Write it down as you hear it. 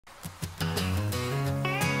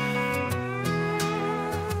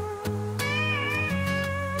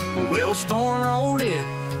Well, storm rolled in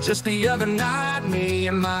just the other night. Me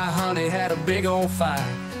and my honey had a big old fight.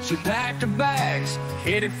 She packed her bags,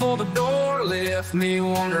 headed for the door, left me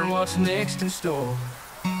wondering what's next in store.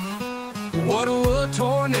 What will a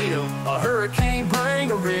tornado, a hurricane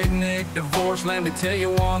bring? A redneck divorce, let me tell you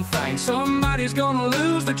one thing. Somebody's gonna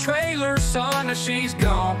lose the trailer, son, as she's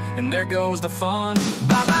gone, and there goes the fun.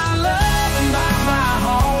 Bye-bye love and bye-bye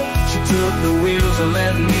home. She took the wheels and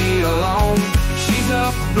left me alone. She's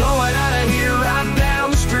up, blowing out of here right down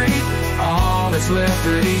the street. All that's left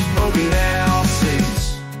are these broken down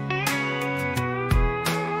seats.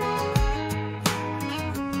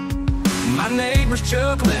 My neighbor's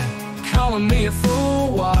chuckling, calling me a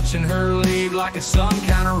fool, watching her leave like it's some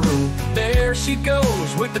kind of rule. There she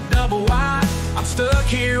goes with the double wide. I'm stuck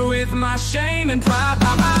here with my shame and pride.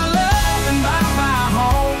 Bye-bye love and bye-bye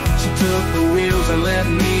home. She took the wheels and left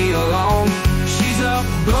me alone. She's up,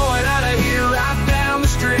 blowing out of here right down the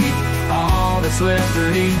street. All that's left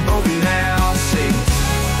are these broken down seats.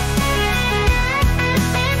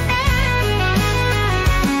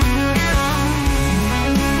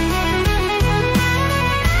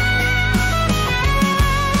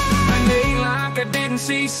 I didn't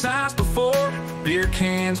see signs before. Beer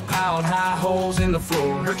cans piled high, holes in the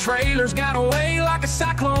floor. Her trailer's got away like a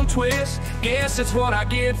cyclone twist. Guess it's what I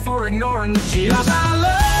get for ignoring the gist. Bye-bye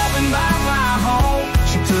love and bye-bye home.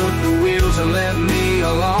 She took the wheels and left me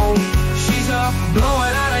alone. She's up,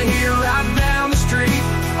 blowing out of here right down the street.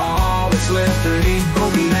 All that's left are these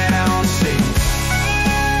broken down seats.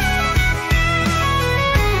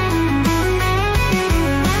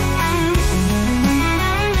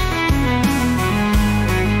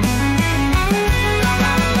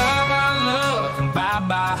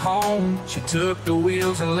 Bye-bye home. She took the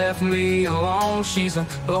wheels and left me alone. She's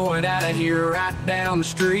blowing out of here right down the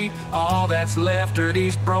street. All that's left are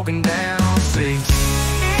these broken down seats.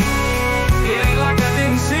 It ain't like I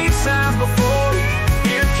didn't see signs before.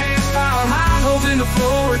 Here cans piled high, holes in the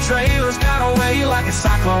floor. Her trailer's got away like a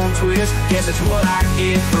cyclone twist. Guess it's what I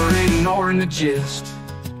get for ignoring the gist.